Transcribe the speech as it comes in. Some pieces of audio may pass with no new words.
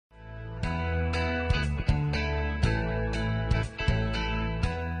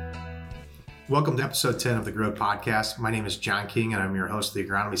Welcome to episode 10 of the Grow Podcast. My name is John King, and I'm your host of the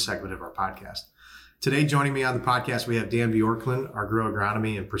agronomy segment of our podcast. Today, joining me on the podcast, we have Dan Bjorklund, our Grow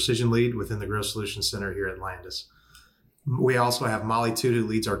Agronomy and Precision Lead within the Grow Solutions Center here at Landis. We also have Molly Toot, who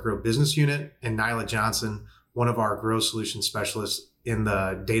leads our Grow Business Unit, and Nyla Johnson, one of our Grow Solutions specialists in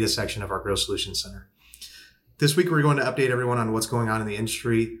the data section of our Grow Solutions Center. This week, we're going to update everyone on what's going on in the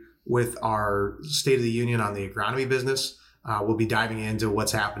industry with our State of the Union on the agronomy business. We'll be diving into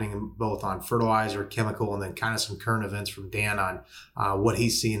what's happening both on fertilizer, chemical, and then kind of some current events from Dan on what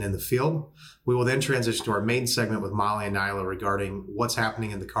he's seeing in the field. We will then transition to our main segment with Molly and Nyla regarding what's happening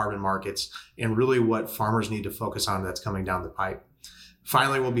in the carbon markets and really what farmers need to focus on that's coming down the pipe.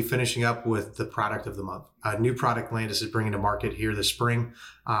 Finally, we'll be finishing up with the product of the month. A new product Landis is bringing to market here this spring.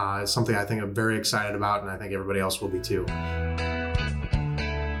 It's something I think I'm very excited about, and I think everybody else will be too.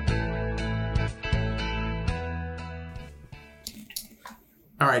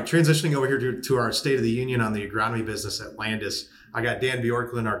 All right, transitioning over here to our State of the Union on the agronomy business at Landis. I got Dan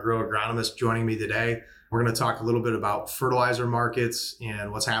Bjorklund, our grow agronomist, joining me today. We're going to talk a little bit about fertilizer markets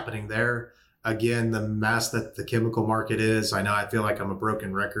and what's happening there. Again, the mess that the chemical market is. I know I feel like I'm a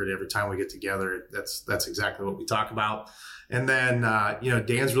broken record every time we get together. That's exactly what we talk about. And then,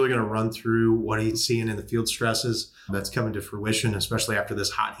 Dan's really going to run through what he's seeing in the field stresses that's coming to fruition, especially after this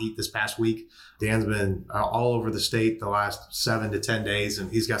hot heat this past week. Dan's been all over the state the last 7 to 10 days,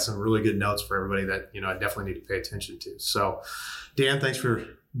 and he's got some really good notes for everybody that, I definitely need to pay attention to. So, Dan, thanks for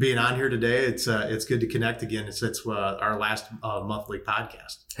being on here today. It's good to connect again. It's our last monthly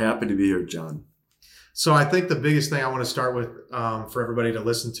podcast. Happy to be here, John. So I think the biggest thing I want to start with for everybody to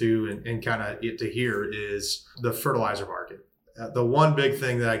listen to and kind of to hear is the fertilizer market. The one big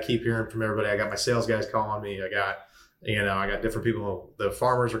thing that I keep hearing from everybody, I got my sales guys calling me. I got different people. The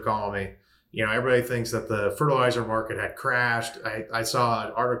farmers are calling me. Everybody thinks that the fertilizer market had crashed. I saw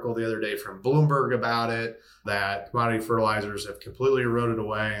an article the other day from Bloomberg about it, that commodity fertilizers have completely eroded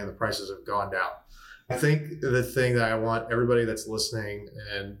away and the prices have gone down. I think the thing that I want everybody that's listening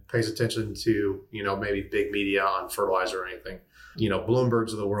and pays attention to, maybe big media on fertilizer or anything,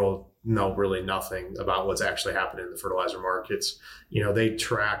 Bloomberg's of the world know really nothing about what's actually happening in the fertilizer markets. They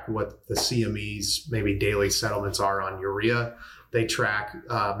track what the CME's maybe daily settlements are on urea. They track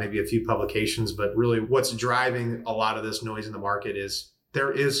maybe a few publications, but really what's driving a lot of this noise in the market is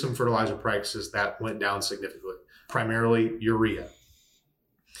there is some fertilizer prices that went down significantly, primarily urea.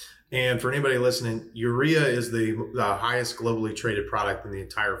 And for anybody listening, urea is the highest globally traded product in the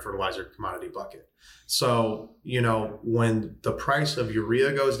entire fertilizer commodity bucket. So, when the price of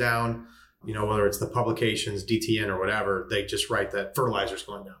urea goes down, whether it's the publications, DTN or whatever, they just write that fertilizer's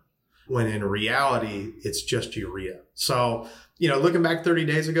going down. When in reality, it's just urea. So, looking back 30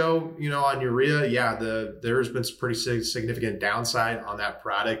 days ago, on urea, there's been some pretty significant downside on that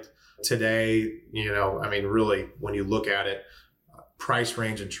product. Today, really, when you look at it, price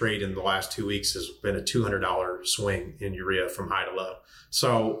range and trade in the last 2 weeks has been a $200 swing in urea from high to low.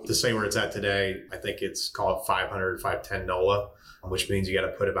 So to say where it's at today, I think it's called 500, 510 NOLA, which means you got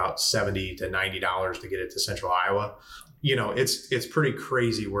to put about $70 to $90 to get it to central Iowa. It's pretty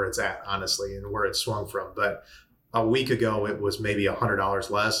crazy where it's at, honestly, and where it swung from. But a week ago, it was maybe $100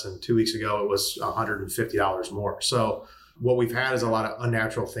 less. And 2 weeks ago, it was $150 more. So what we've had is a lot of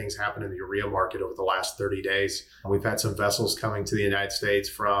unnatural things happen in the urea market over the last 30 days. We've had some vessels coming to the United States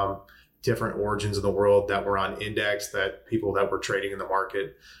from different origins of the world that were on index, that people that were trading in the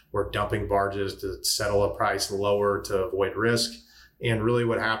market were dumping barges to settle a price lower to avoid risk. And really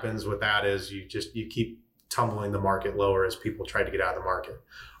what happens with that is you keep tumbling the market lower as people try to get out of the market.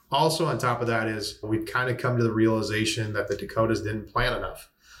 Also on top of that is we've kind of come to the realization that the Dakotas didn't plant enough.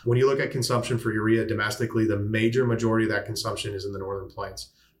 When you look at consumption for urea domestically, the major majority of that consumption is in the northern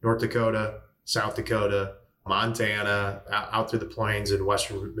plains, North Dakota, South Dakota, Montana, out through the plains in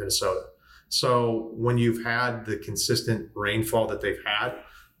western Minnesota. So when you've had the consistent rainfall that they've had,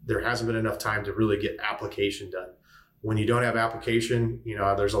 there hasn't been enough time to really get application done. When you don't have application,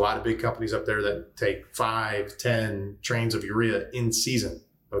 there's a lot of big companies up there that take 5, 10 trains of urea in season,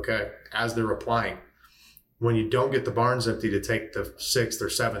 okay, as they're applying. When you don't get the barns empty to take the 6th or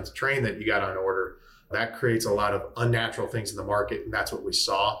 7th train that you got on order, that creates a lot of unnatural things in the market, and that's what we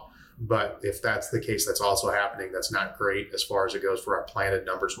saw. But if that's the case, that's also happening. That's not great as far as it goes for our planted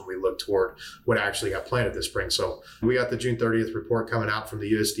numbers when we look toward what actually got planted this spring. So we got the June 30th report coming out from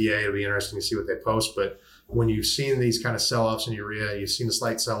the USDA. It'll be interesting to see what they post. But when you've seen these kind of sell-offs in urea, you've seen a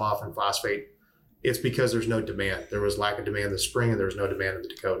slight sell-off in phosphate, it's because there's no demand. There was lack of demand this spring, and there was no demand in the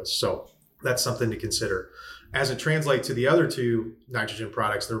Dakotas. So that's something to consider. As it translates to the other two nitrogen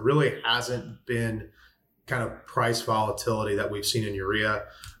products, there really hasn't been kind of price volatility that we've seen in urea.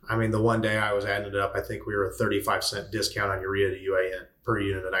 I mean, the one day I was adding it up, I think we were a 35-cent discount on urea to UAN per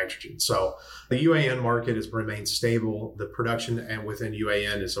unit of nitrogen. So the UAN market has remained stable. The production and within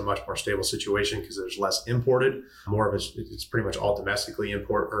UAN is a much more stable situation because there's less imported. More of it's pretty much all domestically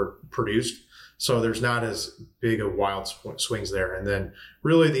import or produced. So there's not as big of wild swings there. And then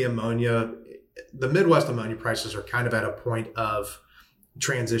really the ammonia, the Midwest ammonia prices are kind of at a point of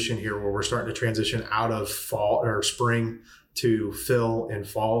transition here where we're starting to transition out of fall or spring to fill and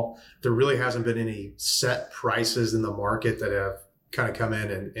fall. There really hasn't been any set prices in the market that have kind of come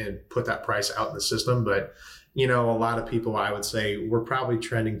in and put that price out in the system. But, a lot of people, I would say we're probably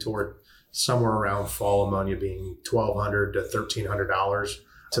trending toward somewhere around fall ammonia being $1,200 to $1,300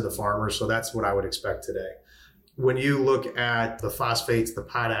 to the farmers. So that's what I would expect today. When you look at the phosphates, the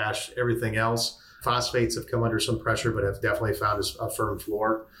potash, everything else, phosphates have come under some pressure, but have definitely found a firm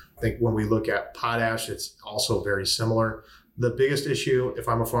floor. I think when we look at potash, it's also very similar. The biggest issue, if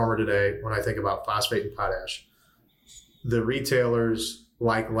I'm a farmer today, when I think about phosphate and potash, the retailers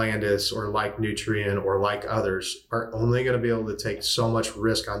like Landis or like Nutrien or like others are only going to be able to take so much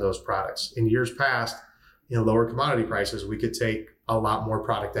risk on those products. In years past, lower commodity prices, we could take a lot more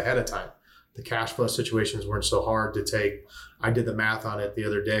product ahead of time. The cash flow situations weren't so hard to take. I did the math on it the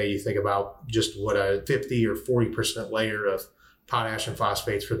other day. You think about just what a 50 or 40% layer of potash and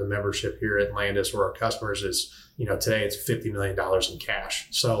phosphates for the membership here at Landis or our customers is, today it's $50 million in cash.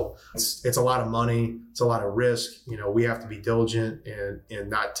 So it's a lot of money. It's a lot of risk. We have to be diligent and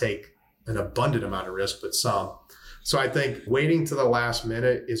not take an abundant amount of risk, but some. So I think waiting to the last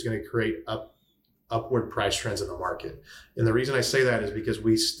minute is going to create upward price trends in the market. And the reason I say that is because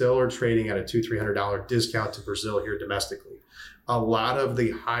we still are trading at a $200-$300 discount to Brazil here domestically. A lot of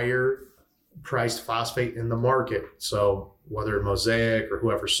the higher priced phosphate in the market, so whether Mosaic or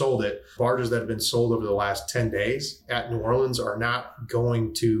whoever sold it, barges that have been sold over the last 10 days at New Orleans are not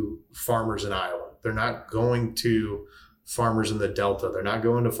going to farmers in Iowa. They're not going to farmers in the Delta. They're not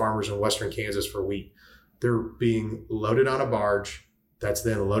going to farmers in Western Kansas for wheat. They're being loaded on a barge that's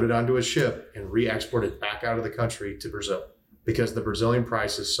then loaded onto a ship and re-exported back out of the country to Brazil because the Brazilian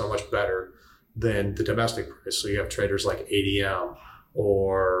price is so much better than the domestic price. So you have traders like ADM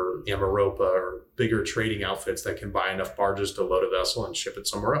or Amaropa or bigger trading outfits that can buy enough barges to load a vessel and ship it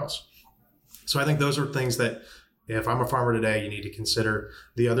somewhere else. So I think those are things that if I'm a farmer today, you need to consider.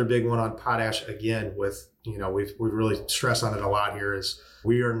 The other big one on potash, again, we've really stressed on it a lot here, is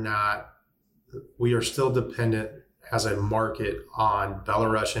we are still dependent as a market on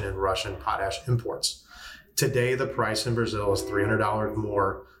Belarusian and Russian potash imports. Today, the price in Brazil is $300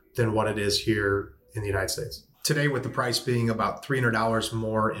 more than what it is here in the United States. Today, with the price being about $300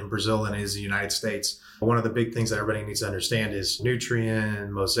 more in Brazil than it is in the United States, one of the big things that everybody needs to understand is Nutrien,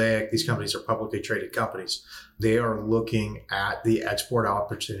 Mosaic, these companies are publicly traded companies. They are looking at the export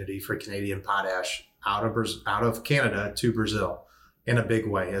opportunity for Canadian potash out of Canada to Brazil in a big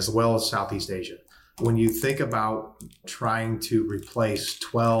way, as well as Southeast Asia. When you think about trying to replace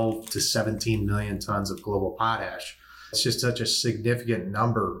 12 to 17 million tons of global potash, it's just such a significant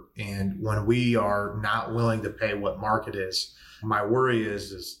number. And when we are not willing to pay what market is, my worry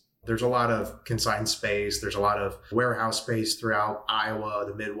is there's a lot of consigned space. There's a lot of warehouse space throughout Iowa,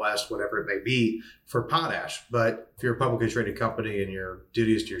 the Midwest, whatever it may be for potash. But if you're a publicly traded company and your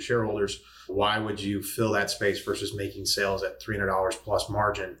duties to your shareholders, why would you fill that space versus making sales at $300 plus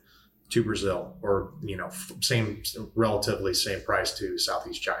margin to Brazil or, relatively same price to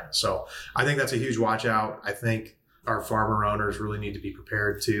Southeast China? So I think that's a huge watch out. I think our farmer owners really need to be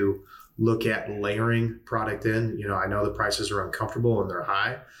prepared to look at layering product in. I know the prices are uncomfortable and they're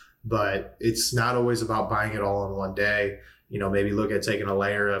high, but it's not always about buying it all in one day. Maybe look at taking a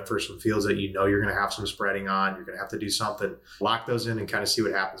layer up for some fields that you're going to have some spreading on. You're going to have to do something, lock those in and kind of see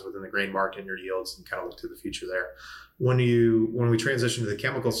what happens within the grain market and your yields and kind of look to the future there. When we transition to the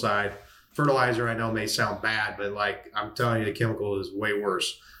chemical side, fertilizer I know may sound bad, but like I'm telling you, the chemical is way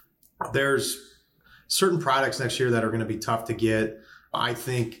worse. There's certain products next year that are going to be tough to get. I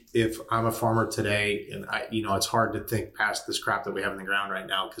think if I'm a farmer today, and it's hard to think past this crap that we have in the ground right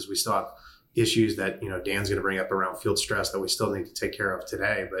now because we still have issues that, Dan's going to bring up around field stress that we still need to take care of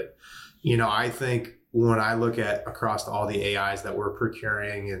today. But, I think when I look at across all the AIs that we're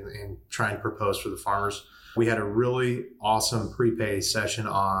procuring and trying to propose for the farmers, we had a really awesome prepay session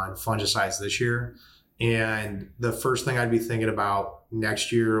on fungicides this year. And the first thing I'd be thinking about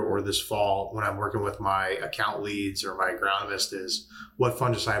next year or this fall when I'm working with my account leads or my agronomist is what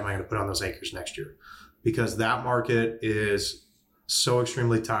fungicide am I going to put on those acres next year? Because that market is so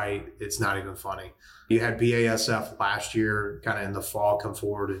extremely tight. It's not even funny. You had BASF last year kind of in the fall come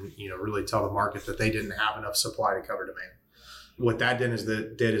forward and, really tell the market that they didn't have enough supply to cover demand. What that did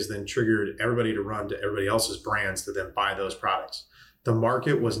is then triggered everybody to run to everybody else's brands to then buy those products. The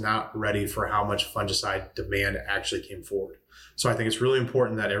market was not ready for how much fungicide demand actually came forward. So I think it's really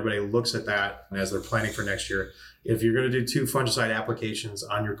important that everybody looks at that as they're planning for next year. If you're going to do 2 fungicide applications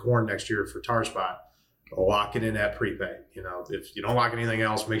on your corn next year for tar spot, lock it in at prepay. If you don't lock anything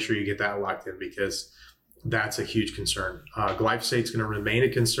else, make sure you get that locked in, because that's a huge concern. Glyphosate's going to remain a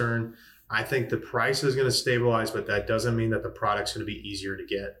concern. I think the price is going to stabilize, but that doesn't mean that the product's going to be easier to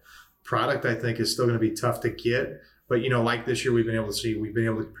get. Product, I think, is still going to be tough to get. But, like this year, we've been able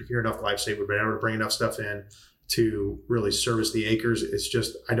to procure enough glyphosate. We've been able to bring enough stuff in to really service the acres. It's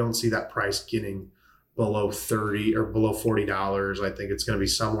just, I don't see that price getting below $30 or below $40. I think it's going to be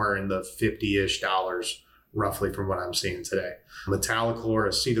somewhere in the $50-ish roughly from what I'm seeing today. Metallochlor,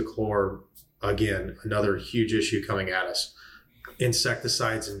 acetochlor, again, another huge issue coming at us.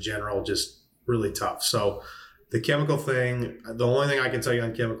 Insecticides in general, just really tough. So the chemical thing, the only thing I can tell you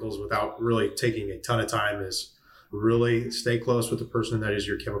on chemicals without really taking a ton of time is really stay close with the person that is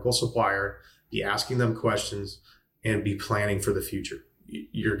your chemical supplier, be asking them questions, and be planning for the future.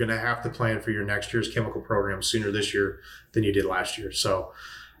 You're going to have to plan for your next year's chemical program sooner this year than you did last year. So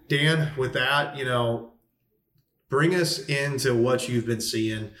Dan, with that, bring us into what you've been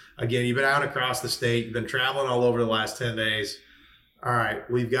seeing. Again, you've been out across the state. You've been traveling all over the last 10 days. All right,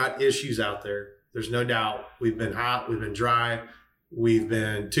 we've got issues out there. There's no doubt. We've been hot. We've been dry. We've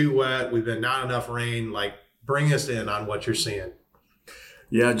been too wet. We've been not enough rain. Bring us in on what you're seeing.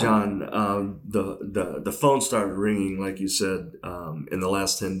 Yeah, John, the phone started ringing, like you said, in the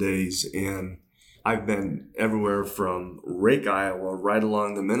last 10 days. And I've been everywhere from Rake, Iowa, right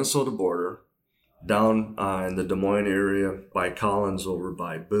along the Minnesota border, down in the Des Moines area by Collins, over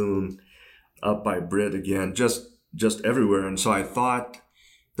by Boone, up by Britt again, just everywhere. And so I thought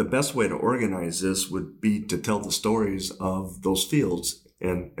the best way to organize this would be to tell the stories of those fields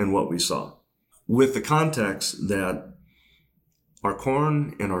and what we saw, with the context that our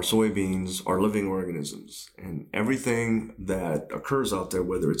corn and our soybeans are living organisms, and everything that occurs out there,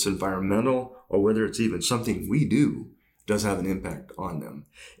 whether it's environmental or whether it's even something we do, does have an impact on them.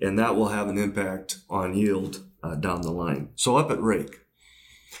 And that will have an impact on yield down the line. So up at Rake,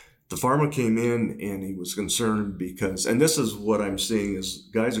 the farmer came in and he was concerned because, and this is what I'm seeing, is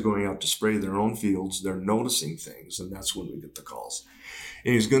guys are going out to spray their own fields. They're noticing things, and that's when we get the calls.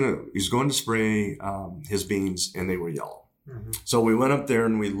 And he's going to spray his beans, and they were yellow. Mm-hmm. So we went up there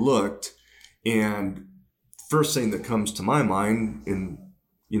and we looked, and first thing that comes to my mind in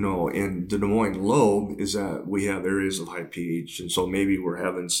the Des Moines lobe is that we have areas of high pH, and so maybe we're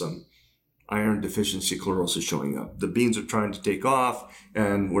having some iron deficiency chlorosis showing up. The beans are trying to take off,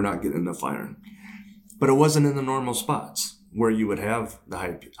 and we're not getting enough iron. But it wasn't in the normal spots where you would have the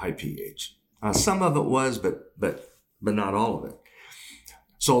high pH. Some of it was, but not all of it.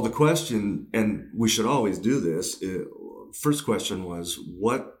 So the question, and we should always do this, first question was,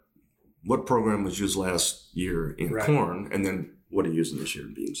 what program was used last year in corn, and then what are you using this year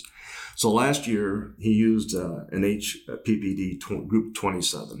in beans? So last year, he used an HPPD group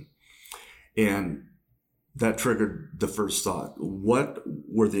 27, and that triggered the first thought. What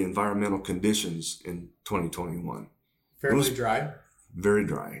were the environmental conditions in 2021? Fairly dry. Very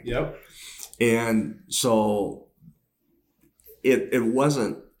dry. Yep. And so it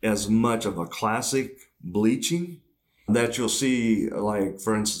wasn't as much of a classic bleaching that you'll see, like,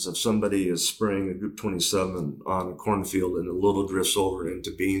 for instance, if somebody is spraying a Group 27 on a cornfield and a little drifts over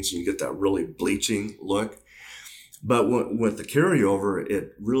into beans, you get that really bleaching look. But with the carryover,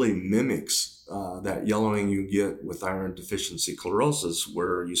 it really mimics that yellowing you get with iron deficiency chlorosis,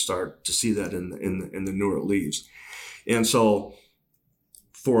 where you start to see that in the newer leaves. And so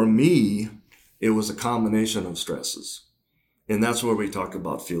for me, it was a combination of stresses. And that's where we talk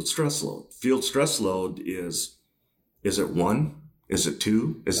about field stress load. Field stress load is it 1? Is it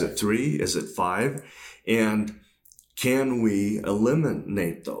 2? Is it 3? Is it 5? And can we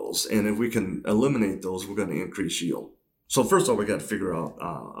eliminate those? And if we can eliminate those, we're going to increase yield. So first of all, we got to figure out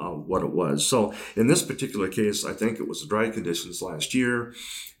what it was. So in this particular case, I think it was the dry conditions last year,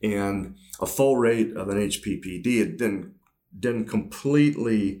 and a full rate of an HPPD. It didn't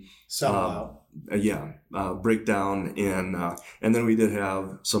completely break down, and then we did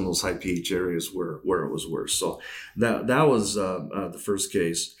have some of those high pH areas where it was worse. So that was the first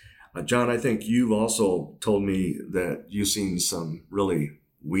case. John, I think you've also told me that you've seen some really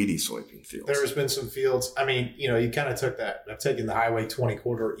weedy soybean fields. There's been some fields. I mean, you kind of took that. I've taken the Highway 20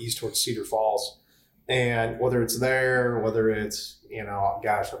 corridor east towards Cedar Falls, and whether it's there, whether it's,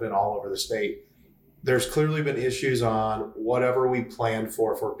 I've been all over the state. there's clearly been issues on whatever we planned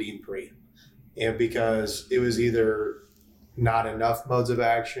for bean pre. And because it was either not enough modes of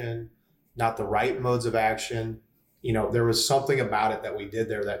action, not the right modes of action, there was something about it that we did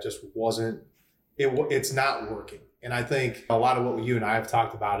there that just wasn't, it's not working. And I think a lot of what you and I have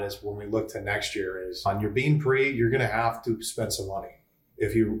talked about is when we look to next year is on your bean pre, you're going to have to spend some money.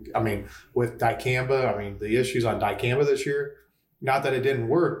 With dicamba, the issues on dicamba this year, not that it didn't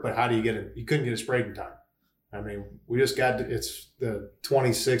work, but how do you get it? You couldn't get a sprayed in time. We just it's the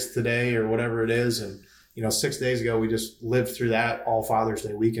 26th today or whatever it is. And, 6 days ago, we just lived through that all Father's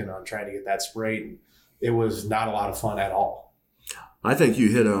Day weekend on trying to get that sprayed. And it was not a lot of fun at all. I think you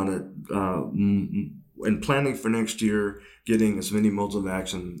hit on it. In planning for next year, getting as many modes of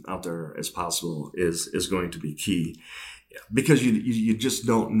action out there as possible is going to be key, because you just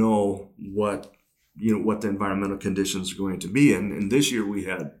don't know what the environmental conditions are going to be. And this year we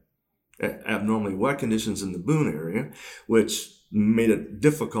had abnormally wet conditions in the Boone area, which made it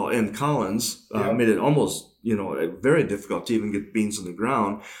difficult. And Collins made it almost very difficult to even get beans in the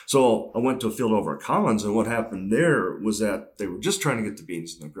ground. So I went to a field over at Collins, and what happened there was that they were just trying to get the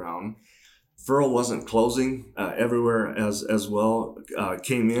beans in the ground. Furrow wasn't closing everywhere as well.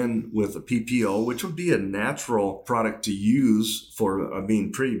 Came in with a PPO, which would be a natural product to use for a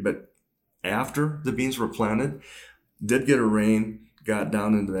bean pre, but after the beans were planted, did get a rain, got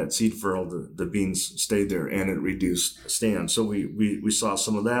down into that seed furrow, the beans stayed there, and it reduced stand. So we saw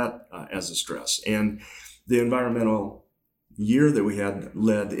some of that as a stress. And the environmental year that we had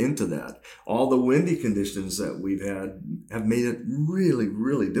led into that. All the windy conditions that we've had have made it really,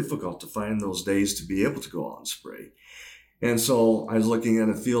 really difficult to find those days to be able to go out and spray. And so I was looking at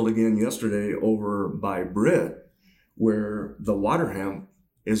a field again yesterday over by Britt, where the water hemp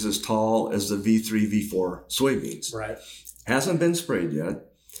is as tall as the V3, V4 soybeans. Right. Hasn't been sprayed yet.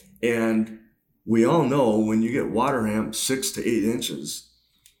 And we all know when you get water hemp 6 to 8 inches,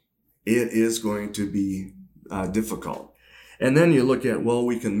 it is going to be difficult. And then you look at,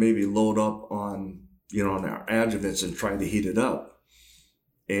 we can maybe load up on our adjuvants and try to heat it up.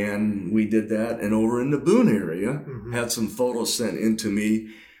 And we did that. And over in the Boone area, had some photos sent in to me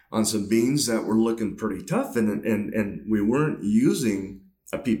on some beans that were looking pretty tough. And we weren't using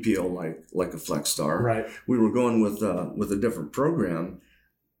a PPO like a Flex Star. Right. We were going with a different program,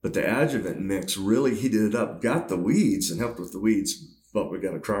 but the adjuvant mix really heated it up, got the weeds and helped with the weeds, but we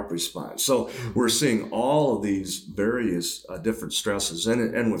got a crop response. So we're seeing all of these various different stresses.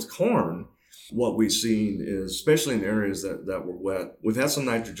 And with corn, what we've seen is, especially in areas that were wet, we've had some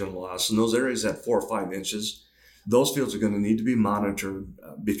nitrogen loss. And those areas at 4 or 5 inches, those fields are going to need to be monitored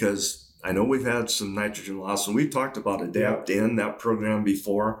because I know we've had some nitrogen loss. And we've talked about Adapt In, that program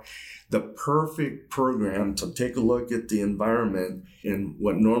before. The perfect program to take a look at the environment and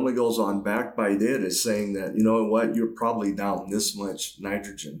what normally goes on back by it is saying that, you're probably down this much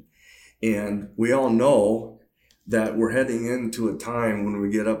nitrogen. And we all know that we're heading into a time when we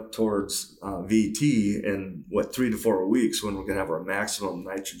get up towards VT in 3 to 4 weeks when we're going to have our maximum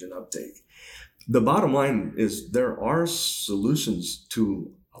nitrogen uptake. The bottom line is there are solutions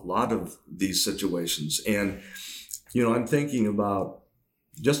to a lot of these situations. And, I'm thinking about,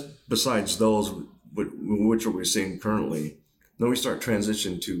 just besides those, which are we seeing currently, then we start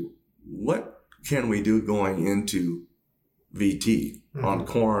transition to what can we do going into VT on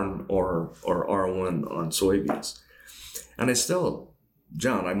corn or R1 on soybeans. And I still,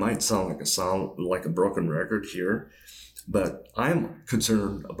 John, I might sound like a broken record here, but I'm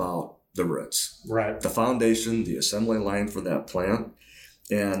concerned about the roots, right? The foundation, the assembly line for that plant.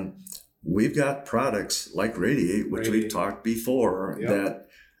 And we've got products like Radiate, which we've talked before, that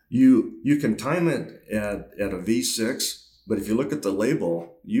you can time it at a V6, but if you look at the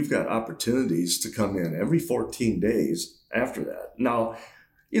label, you've got opportunities to come in every 14 days after that. Now,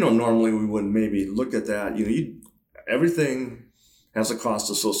 normally we wouldn't maybe look at that. Everything has a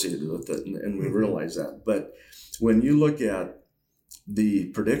cost associated with it, and we realize that. But when you look at the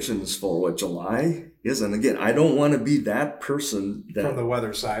predictions for what July is, and again, I don't want to be that person that from the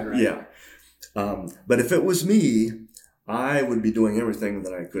weather side, right? Yeah. But if it was me, I would be doing everything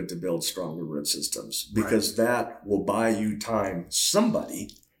that I could to build stronger root systems, because that will buy you time. Somebody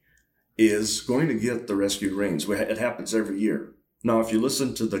is going to get the rescue rains. It happens every year. Now, if you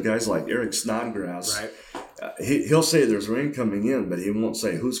listen to the guys like Eric Snodgrass, he'll say there's rain coming in, but he won't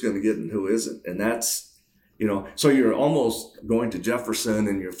say who's going to get it and who isn't. And that's, so you're almost going to Jefferson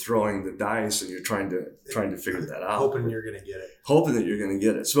and you're throwing the dice and you're trying to figure that out. Hoping you're going to get it. Hoping that you're going to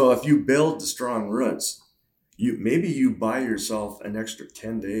get it. So if you build the strong roots, maybe you buy yourself an extra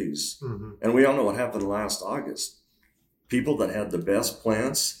 10 days. And we all know what happened last August. People that had the best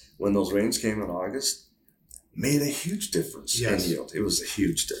plants when those rains came in August, made a huge difference in yield. It was a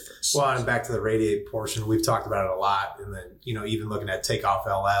huge difference. Well, and back to the radiate portion, we've talked about it a lot. And then, even looking at Takeoff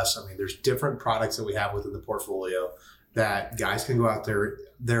LS, I mean, there's different products that we have within the portfolio that guys can go out there.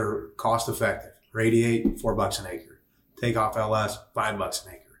 They're cost effective. Radiate, $4 an acre. Takeoff LS, $5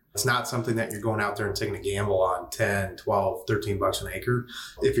 an acre. It's not something that you're going out there and taking a gamble on 10, 12, $13 an acre.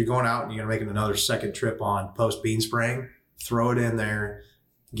 If you're going out and you're making another second trip on post bean spraying, throw it in there.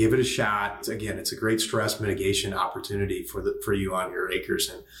 Give it a shot. Again, it's a great stress mitigation opportunity for you on your acres.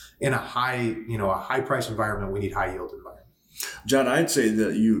 And in a high price environment, we need high yield environment. John, I'd say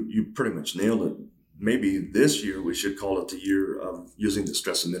that you pretty much nailed it. Maybe this year we should call it the year of using the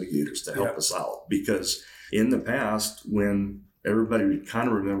stress mitigators to help us out. Because in the past, when everybody kind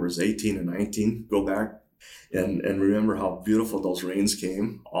of remembers 18 and 19, go back and remember how beautiful those rains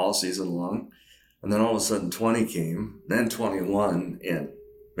came all season long. And then all of a sudden 20 came, then 21, and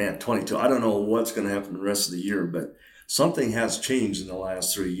 22. I don't know what's going to happen the rest of the year, but something has changed in the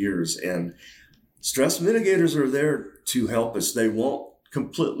last 3 years. And stress mitigators are there to help us. They won't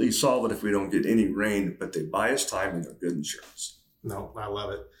completely solve it if we don't get any rain, but they buy us time and they're good insurance. No, I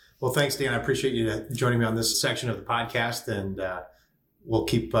love it. Well, thanks, Dan. I appreciate you joining me on this section of the podcast, and we'll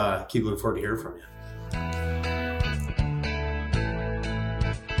keep looking forward to hearing from you.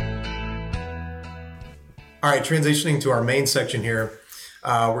 All right, transitioning to our main section here.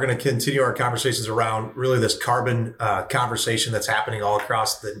 We're going to continue our conversations around really this carbon conversation that's happening all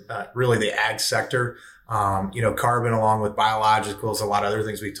across the ag sector. Carbon along with biologicals, a lot of other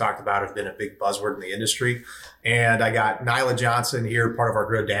things we've talked about have been a big buzzword in the industry. And I got Nyla Johnson here, part of our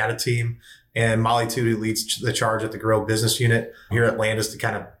Grow Data team, and Molly Toot, who leads the charge at the Grow Business Unit here at Landus to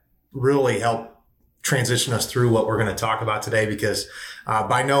kind of really help transition us through what we're going to talk about today, because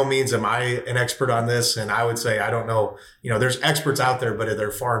by no means am I an expert on this. And I would say, I don't know, there's experts out there, but they're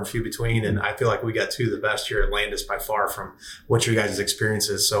far and few between. And I feel like we got two of the best here at Landus by far from what your guys' experience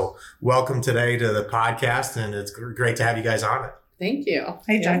is. So welcome today to the podcast, and it's great to have you guys on it. Thank you.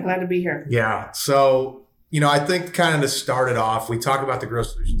 Hey, John, glad to be here. Yeah. So, I think kind of to start it off, we talk about the Growth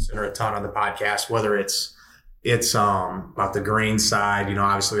Solutions Center a ton on the podcast, whether it's about the grain side.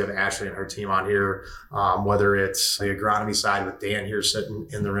 Obviously we have Ashley and her team on here, whether it's the agronomy side with Dan here sitting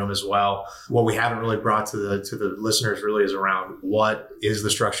in the room as well. What we haven't really brought to the listeners really is around what is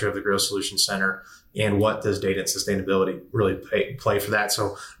the structure of the Growth Solutions Center and what does data and sustainability really play for that.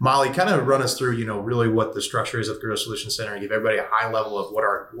 So Molly, kind of run us through, really what the structure is of the Growth Solutions Center and give everybody a high level of what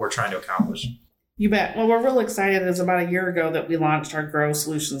we're trying to accomplish. You bet. Well, we're real excited. It's about a year ago that we launched our Grow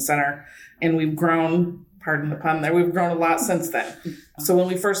Solutions Center, and we've grown, pardon the pun there, we've grown a lot since then. So when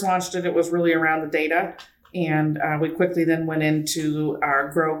we first launched it, it was really around the data. And we quickly then went into our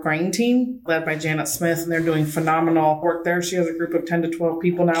Grow Grain team led by Janet Smith, and they're doing phenomenal work there. She has a group of 10 to 12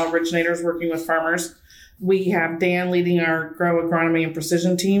 people now, originators working with farmers. We have Dan leading our Grow Agronomy and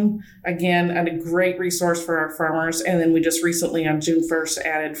Precision team. Again, a great resource for our farmers. And then we just recently on June 1st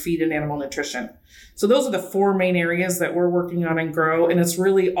added feed and animal nutrition. So those are the four main areas that we're working on in Grow. And it's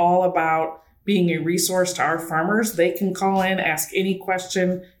really all about being a resource to our farmers. They can call in, ask any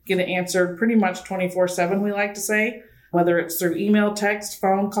question, get it answered pretty much 24/7, we like to say, whether it's through email, text,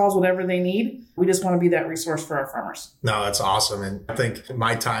 phone calls, whatever they need. We just want to be that resource for our farmers. No, that's awesome. And I think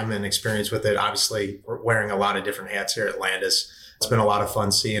my time and experience with it, obviously we're wearing a lot of different hats here at Landus. It's been a lot of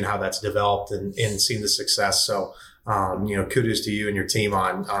fun seeing how that's developed and seeing the success. So, kudos to you and your team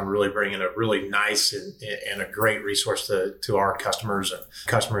on really bringing a really nice and a great resource to our customers and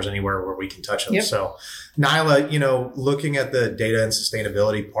customers anywhere where we can touch them. Yep. So Nyla, looking at the data and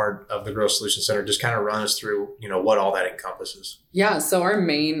sustainability part of the Growth Solutions Center, just kind of run us through, what all that encompasses. Yeah. So our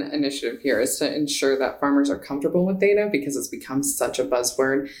main initiative here is to ensure that farmers are comfortable with data, because it's become such a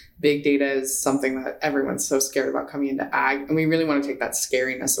buzzword. Big data is something that everyone's so scared about coming into ag. And we really want to take that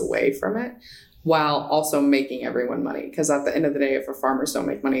scariness away from it, while also making everyone money. Because at the end of the day, if our farmers don't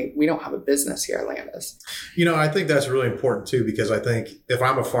make money, we don't have a business here at Landus. I think that's really important too, because I think if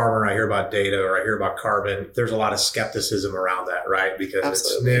I'm a farmer and I hear about data or I hear about carbon, there's a lot of skepticism around that, right? Because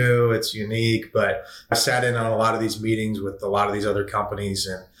Absolutely. It's new, it's unique. But I sat in on a lot of these meetings with a lot of these other companies,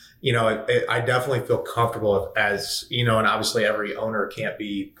 and I definitely feel comfortable as, and obviously every owner can't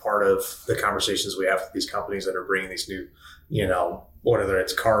be part of the conversations we have with these companies that are bringing these new, whether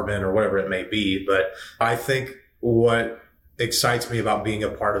it's carbon or whatever it may be. But I think what excites me about being a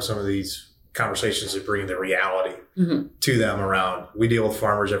part of some of these conversations is bringing the reality to them around. We deal with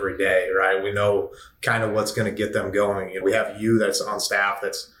farmers every day, right? We know kind of what's going to get them going. We have you that's on staff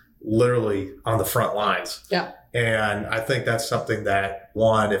that's literally on the front lines. Yeah. And I think that's something that,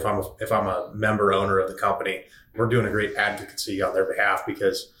 one, if I'm a member owner of the company, we're doing a great advocacy on their behalf,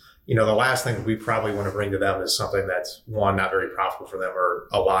 because the last thing we probably want to bring to them is something that's, one, not very profitable for them, or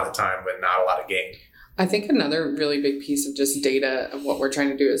a lot of time but not a lot of gain. I think another really big piece of just data of what we're trying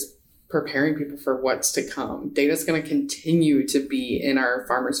to do is preparing people for what's to come. Data is going to continue to be in our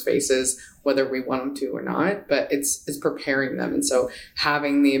farmers' faces, whether we want them to or not, but it's preparing them. And so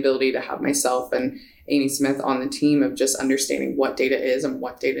having the ability to have myself and Amy Smith on the team of just understanding what data is and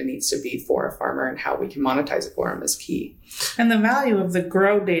what data needs to be for a farmer and how we can monetize it for them is key. And the value of the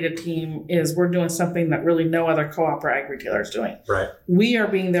Grow data team is we're doing something that really no other co-op or ag retailer is doing. Right. We are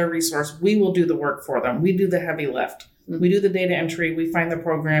being their resource. We will do the work for them. We do the heavy lift. We do the data entry. We find the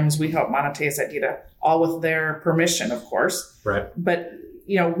programs. We help monetize that data, all with their permission, of course. Right. But,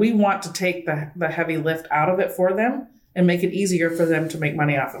 we want to take the heavy lift out of it for them and make it easier for them to make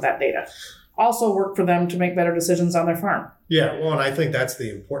money off of that data. Also work for them to make better decisions on their farm. Yeah, well, and I think that's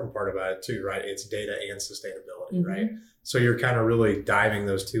the important part about it too, right? It's data and sustainability, right? So you're kind of really diving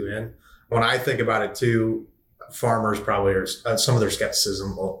those two in. When I think about it too, farmers probably are, some of their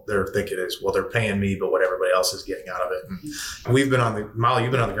skepticism, they're thinking is, well, they're paying me, but what everybody else is getting out of it. And we've been Molly,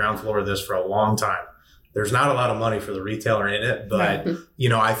 you've been on the ground floor of this for a long time. There's not a lot of money for the retailer in it, but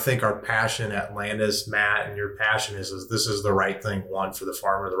I think our passion at Landis, Matt, and your passion is this is the right thing, one, for the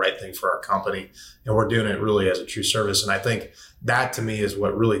farmer, the right thing for our company. And we're doing it really as a true service. And I think that to me is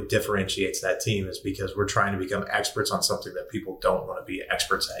what really differentiates that team, is because we're trying to become experts on something that people don't want to be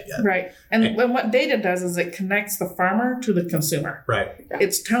experts at yet. Right. And what data does is it connects the farmer to the consumer. Right. Yeah.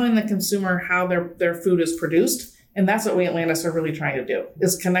 It's telling the consumer how their food is produced. And that's what we at Landis are really trying to do,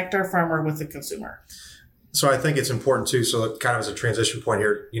 is connect our farmer with the consumer. So I think it's important too. So kind of as a transition point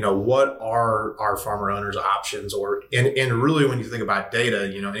here, what are our farmer owners' options, and really when you think about data,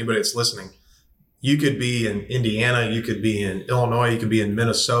 anybody that's listening, you could be in Indiana, you could be in Illinois, you could be in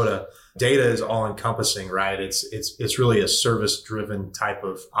Minnesota. Data is all encompassing, right? It's really a service driven type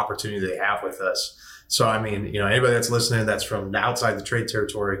of opportunity they have with us. So, anybody that's listening that's from outside the trade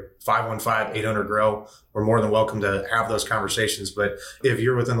territory, 515-800-GROW, we're more than welcome to have those conversations. But if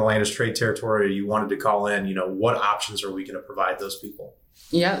you're within the Landis trade territory, or you wanted to call in, what options are we going to provide those people?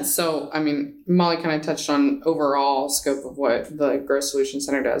 Yeah. So, Molly kind of touched on overall scope of what the Grow Solution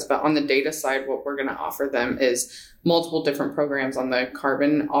Center does, but on the data side, what we're going to offer them is multiple different programs on the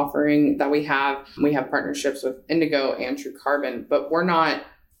carbon offering that we have. We have partnerships with Indigo and True Carbon, but we're not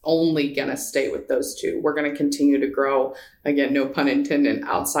only going to stay with those two. We're going to continue to grow, again, no pun intended,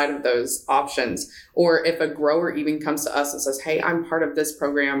 outside of those options. Or if a grower even comes to us and says, hey, I'm part of this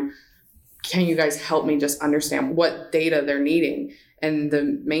program, can you guys help me just understand what data they're needing? And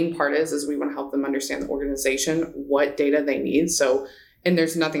the main part is we want to help them understand the organization, what data they need. So, and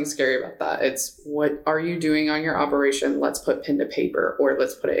there's nothing scary about that. It's, what are you doing on your operation? Let's put pen to paper, or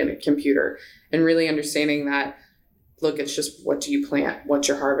let's put it in a computer. And really understanding that, look, it's just, what do you plant? What's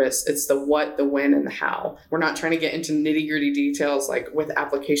your harvest? It's the what, the when, and the how. We're not trying to get into nitty gritty details. Like with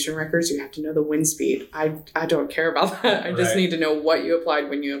application records, you have to know the wind speed. I don't care about that. I just need to know what you applied,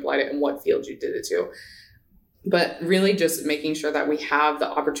 when you applied it, and what field you did it to. But really just making sure that we have the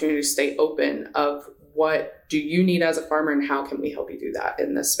opportunity to stay open of, what do you need as a farmer, and how can we help you do that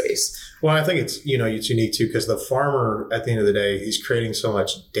in this space? Well, I think it's, it's unique too, because the farmer at the end of the day, he's creating so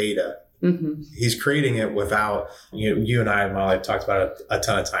much data. He's creating it without, you and I, Molly, have talked about it a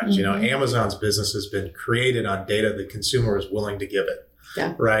ton of times. Amazon's business has been created on data the consumer is willing to give it.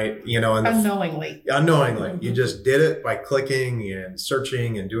 Yeah. Right. And Unknowingly. You just did it by clicking and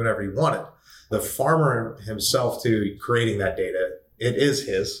searching and doing whatever you wanted. The farmer himself too, creating that data, it is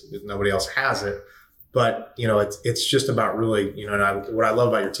his, nobody else has it. But, it's just about really, and what I love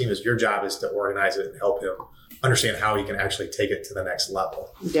about your team is your job is to organize it and help him understand how he can actually take it to the next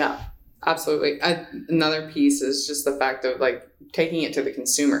level. Yeah. Absolutely. Another piece is just the fact of taking it to the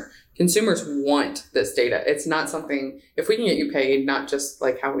consumer. Consumers want this data. It's not something, if we can get you paid, not just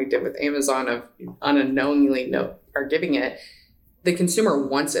like how we did with Amazon of unknowingly are giving it, the consumer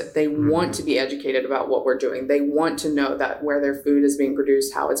wants it. They want to be educated about what we're doing. They want to know that where their food is being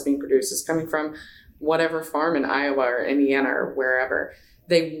produced, how it's being produced, is coming from whatever farm in Iowa or Indiana or wherever.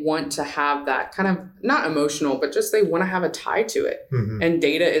 They want to have that kind of, not emotional, but just they want to have a tie to it. And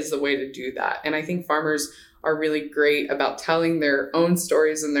data is the way to do that. And I think farmers are really great about telling their own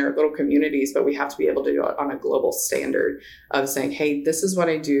stories in their little communities, but we have to be able to do it on a global standard of saying, hey, this is what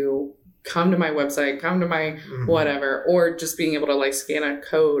I do. Come to my website, come to my whatever, or just being able to scan a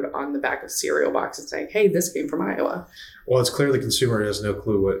code on the back of cereal box and saying, hey, this came from Iowa. Well, it's clear the consumer has no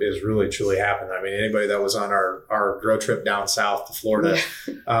clue what is really truly happened. Anybody that was on our grow trip down south to Florida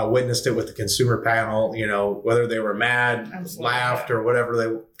witnessed it with the consumer panel, whether they were mad, laughed, or whatever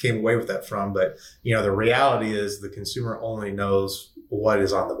they came away with that from. But, the reality is the consumer only knows what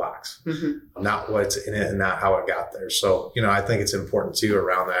is on the box, not what's in it and not how it got there. So, I think it's important too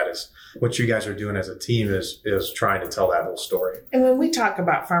around that is what you guys are doing as a team is trying to tell that whole story. And when we talk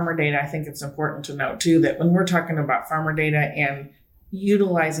about farmer data, I think it's important to note too that when we're talking about farmer data and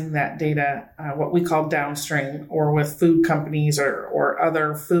utilizing that data, what we call downstream or with food companies or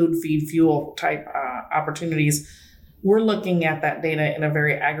other food, feed, fuel type opportunities, we're looking at that data in a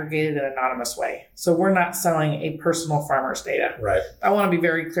very aggregated and anonymous way. So we're not selling a personal farmer's data. Right. I want to be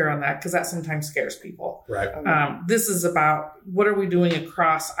very clear on that because that sometimes scares people. Right. This is about what are we doing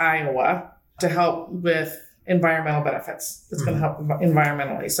across Iowa to help with environmental benefits. It's going to help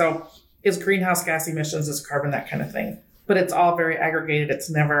environmentally. So it's greenhouse gas emissions, it's carbon, that kind of thing. But it's all very aggregated. It's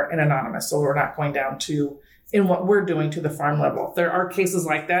never an anonymous. So we're not going down to in what we're doing to the farm level. There are cases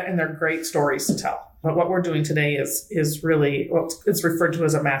like that, and they're great stories to tell. But what we're doing today is really what it's referred to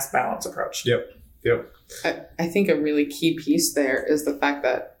as a mass balance approach. Yep. I think a really key piece there is the fact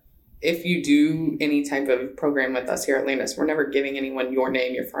that if you do any type of program with us here at Landis, we're never giving anyone your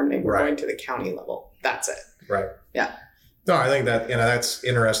name, your farm name. We're going to the county level. That's it. Right. Yeah. No, I think that that's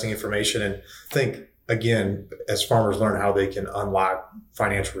interesting information, and I think again, as farmers learn how they can unlock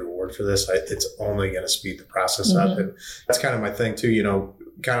financial reward for this, it's only going to speed the process up, and that's kind of my thing too.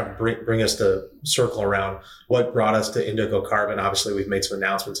 Kind of bring us to circle around what brought us to Indigo Carbon. Obviously, we've made some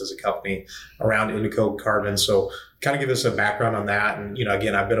announcements as a company around Indigo Carbon. So kind of give us a background on that. And,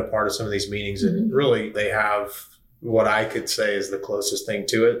 again, I've been a part of some of these meetings and really they have what I could say is the closest thing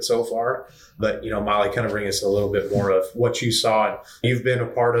to it so far. But, Molly, kind of bring us a little bit more of what you saw. And you've been a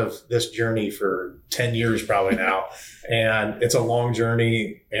part of this journey for 10 years probably now. And it's a long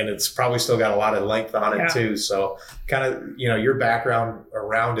journey and it's probably still got a lot of length on it too. So kind of, your background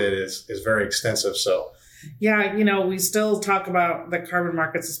around it is very extensive. So yeah, we still talk about the carbon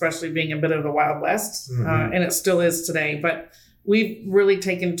markets, especially being a bit of the Wild West, and it still is today. But we've really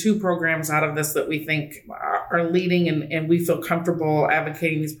taken two programs out of this that we think are leading and we feel comfortable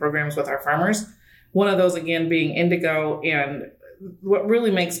advocating these programs with our farmers. One of those, again, being Indigo. And what really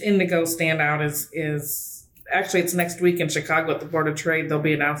makes Indigo stand out is actually it's next week in Chicago at the Board of Trade. They'll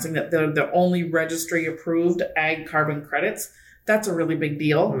be announcing that they're the only registry approved ag carbon credits. That's a really big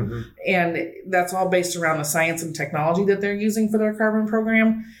deal. And that's all based around the science and technology that they're using for their carbon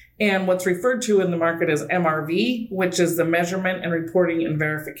program. And what's referred to in the market as MRV, which is the measurement and reporting and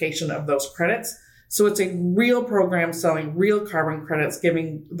verification of those credits. So it's a real program selling real carbon credits,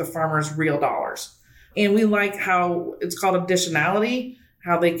 giving the farmers real dollars. And we like how it's called additionality,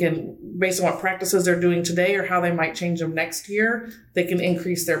 how they can, based on what practices they're doing today or how they might change them next year, they can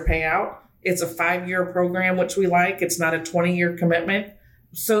increase their payout. It's a 5-year program, which we like. It's not a 20-year commitment.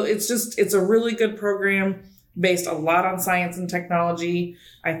 So it's a really good program based a lot on science and technology.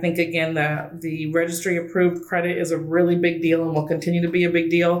 I think, again, the registry approved credit is a really big deal and will continue to be a big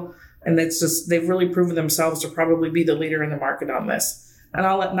deal. And they've really proven themselves to probably be the leader in the market on this. And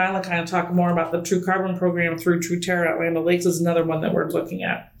I'll let Nyla kind of talk more about the True Carbon program through TrueTerra at Land O'Lakes is another one that we're looking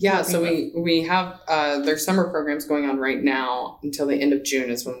at. Yeah, so we have there's summer programs going on right now until the end of June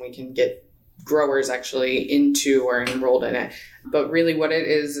is when we can get growers actually into or enrolled in it. But really what it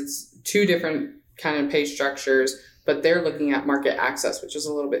is, it's two different kind of pay structures, but they're looking at market access, which is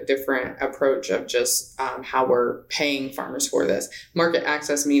a little bit different approach of just how we're paying farmers for this. Market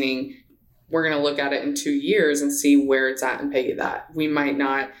access meaning we're going to look at it in 2 years and see where it's at and pay you that. We might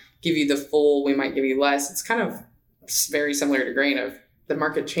not give you the full, we might give you less. It's kind of very similar to grain of the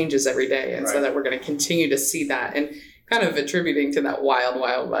market changes every day. And so that we're going to continue to see that and kind of attributing to that wild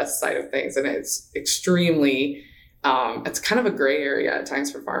west side of things. And it's extremely, it's kind of a gray area at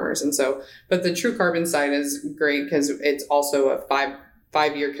times for farmers. And so, but the True Carbon side is great because it's also a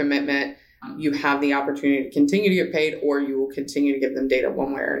five-year commitment. You have the opportunity to continue to get paid, or you will continue to give them data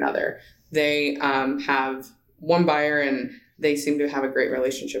one way or another. They have one buyer and they seem to have a great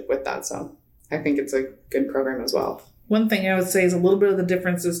relationship with that. So I think it's a good program as well. One thing I would say is a little bit of the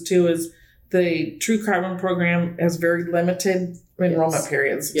differences too is the True Carbon program has very limited enrollment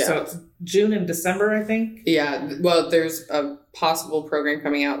periods. Yeah. So it's June and December, I think. Yeah. Well, there's a possible program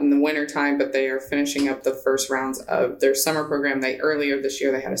coming out in the winter time, but they are finishing up the first rounds of their summer program. Earlier this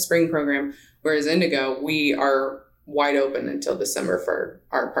year, they had a spring program, whereas Indigo, we are wide open until December for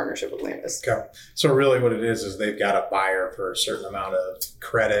our partnership with Landis. Okay. So really what it is they've got a buyer for a certain amount of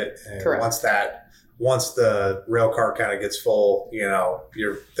credit. And correct. Once the rail car kind of gets full,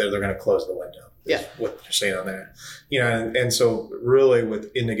 they're going to close the window. Yeah. What you're saying on that. And so really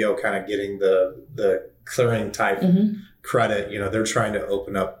with Indigo kind of getting the clearing type credit, they're trying to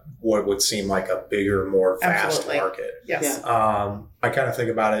open up what would seem like a bigger, more fast market. Yes. I kind of think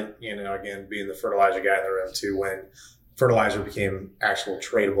about it, again, being the fertilizer guy in the room too, when fertilizer became actual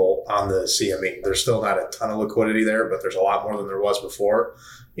tradable on the CME. There's still not a ton of liquidity there, but there's a lot more than there was before.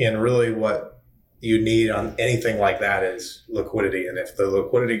 And really what you need on anything like that is liquidity. And if the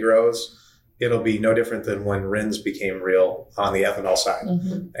liquidity grows, it'll be no different than when RINs became real on the ethanol side.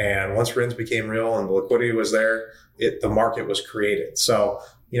 Mm-hmm. And once RINs became real and the liquidity was there, the market was created. So,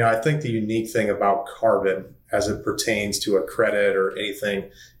 I think the unique thing about carbon as it pertains to a credit or anything,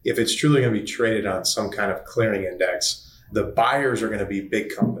 if it's truly going to be traded on some kind of clearing index, the buyers are going to be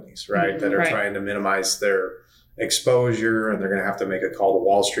big companies, right? That are trying to minimize their exposure, and they're going to have to make a call to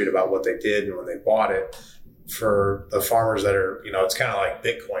Wall Street about what they did and when they bought it. For the farmers that are, it's kind of like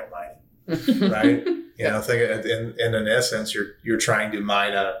Bitcoin mining, right? Think in essence, you're trying to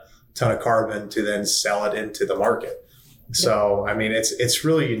mine a ton of carbon to then sell it into the market. So, it's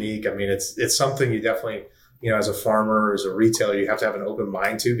really unique. It's something you definitely, as a farmer, as a retailer, you have to have an open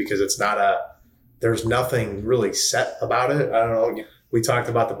mind to, because there's nothing really set about it. I don't know. We talked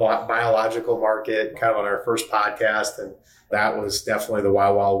about the biological market kind of on our first podcast, and that was definitely the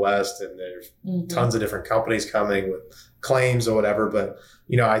Wild Wild West. And there's tons of different companies coming with claims or whatever. But,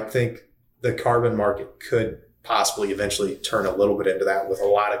 I think the carbon market could possibly eventually turn a little bit into that, with a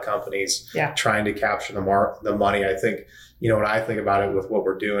lot of companies trying to capture the money. I think, when I think about it with what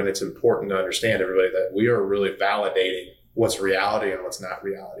we're doing, it's important to understand, everybody, that we are really validating what's reality and what's not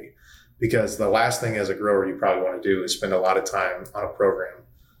reality. Because the last thing as a grower you probably want to do is spend a lot of time on a program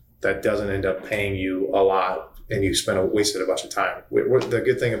that doesn't end up paying you a lot, and you wasted a bunch of time. The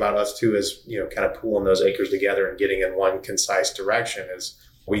good thing about us too is, kind of pooling those acres together and getting in one concise direction is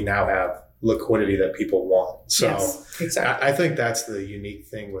we now have liquidity that people want. So exactly. I think that's the unique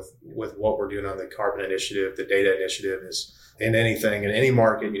thing with what we're doing on the carbon initiative, the data initiative, is in any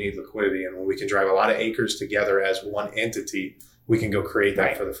market, you need liquidity. And when we can drive a lot of acres together as one entity, we can go create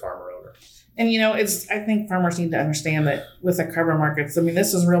that for the farmer owner. And, I think farmers need to understand that with the carbon markets,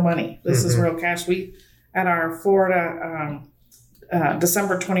 this is real money. This is real cash. We, at our Florida,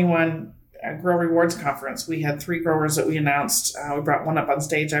 December 21 Grow Rewards Conference, we had 3 growers that we announced. We brought one up on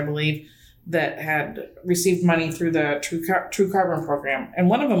stage, I believe, that had received money through the True Carbon program. And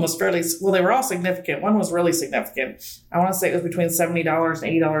one of them was they were all significant. One was really significant. I want to say it was between $70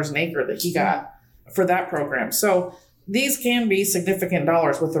 and $80 an acre that he got for that program. So these can be significant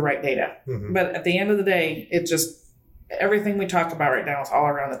dollars with the right data. Mm-hmm. But at the end of the day, everything we talk about right now is all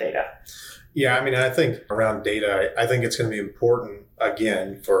around the data. Yeah, I think around data, I think it's going to be important,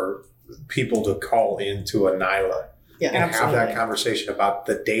 again, for people to call into a NILA and have that conversation about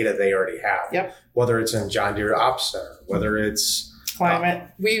the data they already have. Yep. Whether it's in John Deere Ops Center, whether it's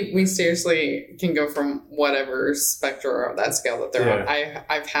climate. We seriously can go from whatever spectrum or that scale that they're on.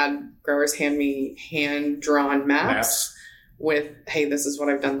 I've had growers hand me hand-drawn maps with, hey, this is what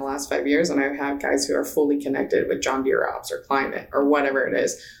I've done the last 5 years. And I've had guys who are fully connected with John Deere Ops or climate or whatever it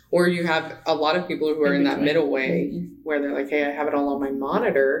is. Or you have a lot of people who are in that middle way where they're like, hey, I have it all on my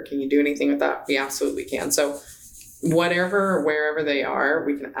monitor. Can you do anything with that? We absolutely can. So wherever they are,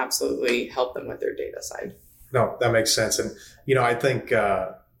 we can absolutely help them with their data side. No, that makes sense. And, I think,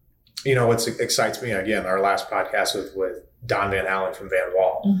 what excites me, again, our last podcast was with Don Van Allen from Van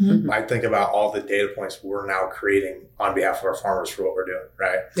Wall. Mm-hmm. I think about all the data points we're now creating on behalf of our farmers for what we're doing,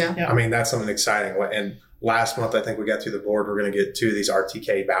 right? Yeah. That's something exciting. And last month, I think we got through the board. We're going to get 2 of these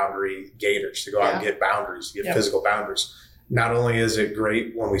RTK boundary gators to go out and get boundaries, get physical boundaries. Not only is it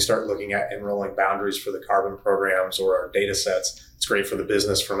great when we start looking at enrolling boundaries for the carbon programs or our data sets, it's great for the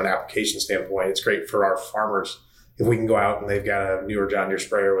business from an application standpoint. It's great for our farmers. If we can go out and they've got a newer John Deere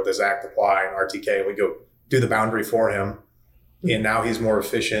sprayer with his ActApply and RTK, and we go do the boundary for him, and now he's more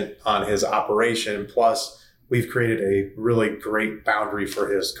efficient on his operation. Plus, we've created a really great boundary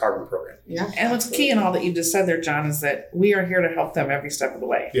for his carbon program. Yeah. And what's key in all that you just said there, John, is that we are here to help them every step of the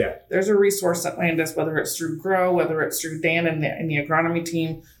way. Yeah. There's a resource at Landis, whether it's through Grow, whether it's through Dan and the agronomy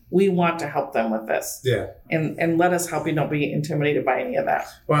team. We want to help them with this. Yeah. And let us help you. Don't be intimidated by any of that.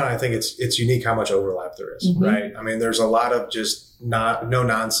 Well, I think it's unique how much overlap there is, right? There's a lot of just no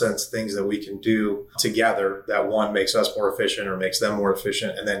nonsense things that we can do together that one makes us more efficient or makes them more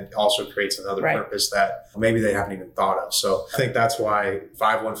efficient, and then also creates another purpose that maybe they haven't even thought of. So I think that's why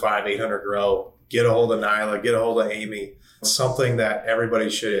 515-800-GROW, get a hold of Nyla, get a hold of Amy. It's something that everybody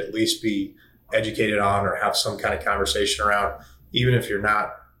should at least be educated on or have some kind of conversation around, even if you're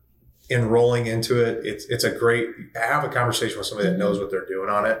not enrolling into it. It's a great, have a conversation with somebody that knows what they're doing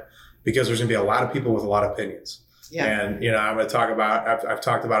on it, because there's going to be a lot of people with a lot of opinions. Yeah. And, I'm going to talk about, I've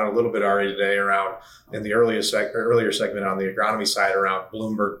talked about it a little bit already today around in the earlier segment on the agronomy side around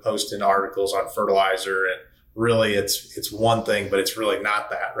Bloomberg posting articles on fertilizer and really it's one thing, but it's really not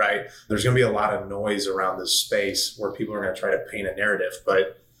that, right? There's going to be a lot of noise around this space where people are going to try to paint a narrative.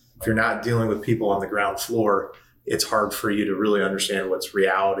 But if you're not dealing with people on the ground floor, it's hard for you to really understand what's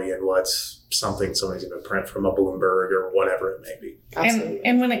reality and what's something somebody's going to print from a Bloomberg or whatever it may be. Absolutely.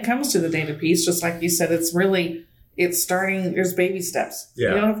 And when it comes to the data piece, just like you said, it's starting, there's baby steps. Yeah.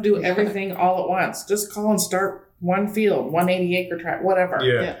 You don't have to do everything all at once. Just call and start one field, 180 acre tract, whatever.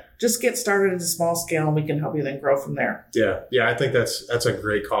 Yeah. Just get started at a small scale and we can help you then grow from there. Yeah. Yeah. I think that's a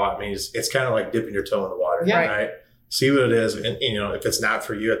great call. I mean, it's kind of like dipping your toe in the water, Yeah. right? See what it is. And, if it's not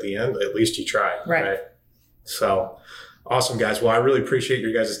for you at the end, at least you tried. Right. So awesome, guys. Well, I really appreciate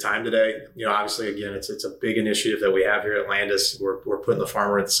your guys' time today. Obviously, again, it's a big initiative that we have here at Landis. We're putting the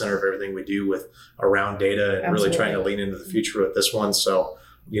farmer at the center of everything we do with around data and Absolutely. really trying to lean into the future with this one. So,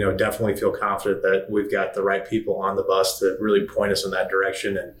 definitely feel confident that we've got the right people on the bus to really point us in that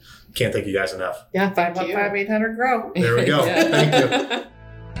direction. And can't thank you guys enough. Yeah, thank you. 515-800-GROW. There we go. Yeah. Thank you.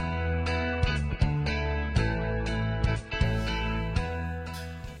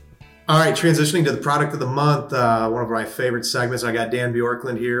 All right, transitioning to the product of the month, one of my favorite segments. I got Dan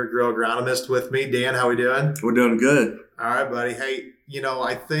Bjorklund here, grow agronomist, with me. Dan, how we doing? We're doing good. All right, buddy. Hey,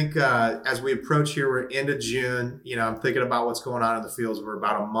 I think as we approach here, we're into June. I'm thinking about what's going on in the fields. We're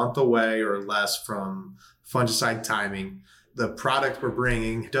about a month away or less from fungicide timing. The product we're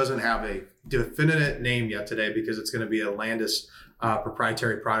bringing doesn't have a definite name yet today because it's going to be a Landis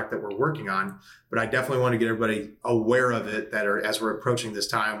proprietary product that we're working on. But I definitely want to get everybody aware of it as we're approaching this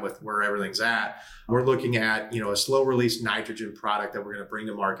time with where everything's at. We're looking at, a slow release nitrogen product that we're going to bring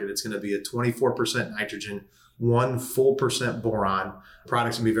to market. It's going to be a 24% nitrogen, 1 full percent boron. The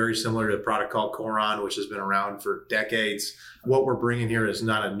product's going to be very similar to a product called Coron, which has been around for decades. What we're bringing here is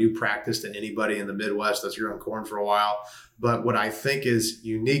not a new practice to anybody in the Midwest that's grown corn for a while. But what I think is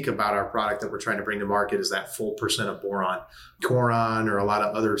unique about our product that we're trying to bring to market is that full percent of boron. Coron or a lot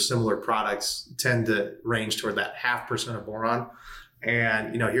of other similar products tend to range toward that 0.5% of boron.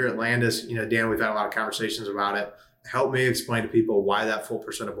 And, here at Landis, Dan, we've had a lot of conversations about it. Help me explain to people why that full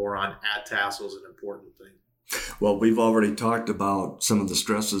percent of boron at tassel is an important thing. Well, we've already talked about some of the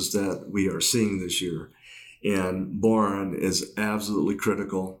stresses that we are seeing this year. And boron is absolutely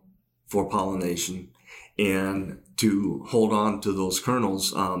critical for pollination. And to hold on to those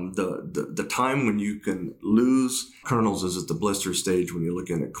kernels, the time when you can lose kernels is at the blister stage when you're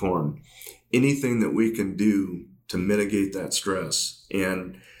looking at corn. Anything that we can do to mitigate that stress.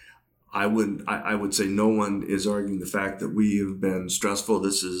 And I would say no one is arguing the fact that we have been stressful.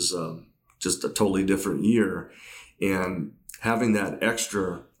 This is just a totally different year. And having that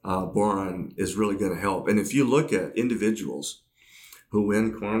extra boron is really going to help. And if you look at individuals who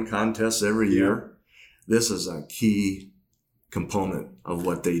win corn contests every year, this is a key component of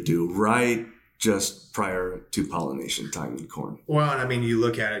what they do right just prior to pollination time in corn. Well, and I mean, you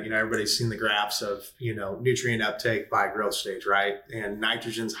look at it, everybody's seen the graphs of, nutrient uptake by growth stage, right? And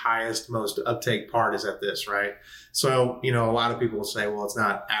nitrogen's highest, most uptake part is at this, right? So, a lot of people will say, well, it's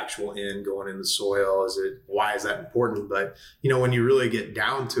not actual N going in the soil. Why is that important? But, when you really get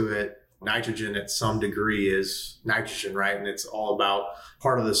down to it, nitrogen at some degree is nitrogen, right? And it's all about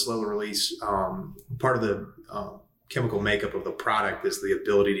part of the slow release, part of the chemical makeup of the product is the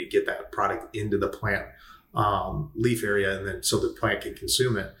ability to get that product into the plant leaf area, and then so the plant can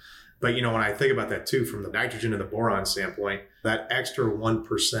consume it. But, when I think about that too, from the nitrogen and the boron standpoint, that extra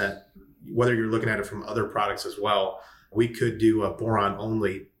 1%, whether you're looking at it from other products as well, we could do a boron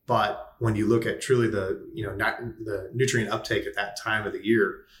only. But when you look at truly the nutrient uptake at that time of the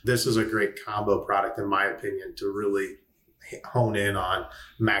year, this is a great combo product, in my opinion, to really hone in on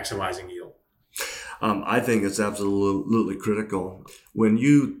maximizing yield. I think it's absolutely critical. When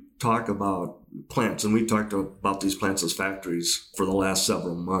you talk about plants, and we talked about these plants as factories for the last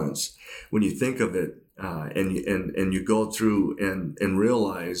several months, when you think of it and you go through and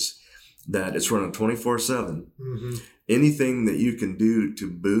realize that it's running 24/7, anything that you can do to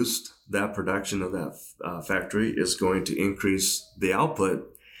boost that production of that factory is going to increase the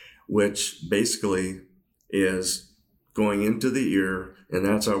output, which basically is going into the ear, and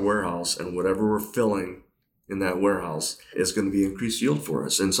that's our warehouse, and whatever we're filling in that warehouse is going to be increased yield for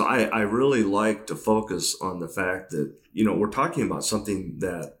us. And so I really like to focus on the fact that, we're talking about something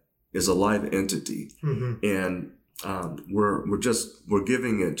that is a live entity, and we're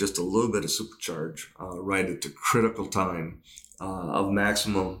giving it just a little bit of supercharge right at the critical time of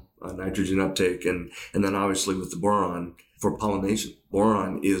maximum nitrogen uptake, and then obviously with the boron for pollination.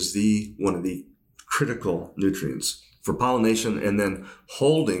 Boron is one of the critical nutrients for pollination and then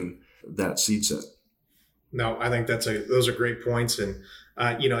holding that seed set. No, I think those are great points. And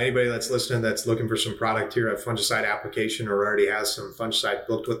Anybody that's listening that's looking for some product here, a fungicide application, or already has some fungicide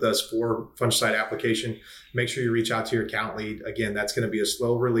booked with us for fungicide application, make sure you reach out to your account lead. Again, that's going to be a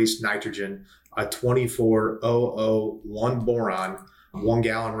slow release nitrogen, a 24,001 boron, 1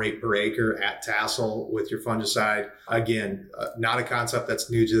 gallon rate per acre at Tassel with your fungicide. Again, not a concept that's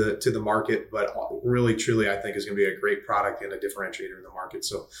new to the market, but really, truly, I think is going to be a great product and a differentiator in the market.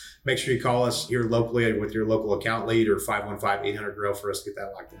 So make sure you call us here locally with your local account lead or 515-800-GROW for us to get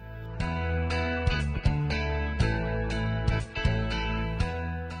that locked in.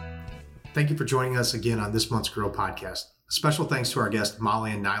 Thank you for joining us again on this month's Grow Podcast. Special thanks to our guests,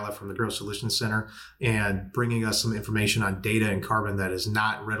 Molly and Nyla from the Grow Solutions Center, and bringing us some information on data and carbon that is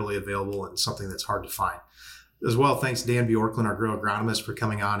not readily available and something that's hard to find. As well, thanks Dan Bjorklund, our Grow Agronomist, for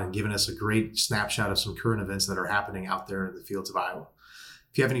coming on and giving us a great snapshot of some current events that are happening out there in the fields of Iowa.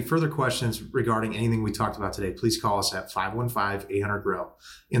 If you have any further questions regarding anything we talked about today, please call us at 515-800-GROW,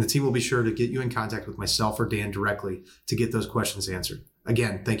 and the team will be sure to get you in contact with myself or Dan directly to get those questions answered.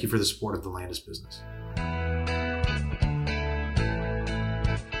 Again, thank you for the support of the Landis business.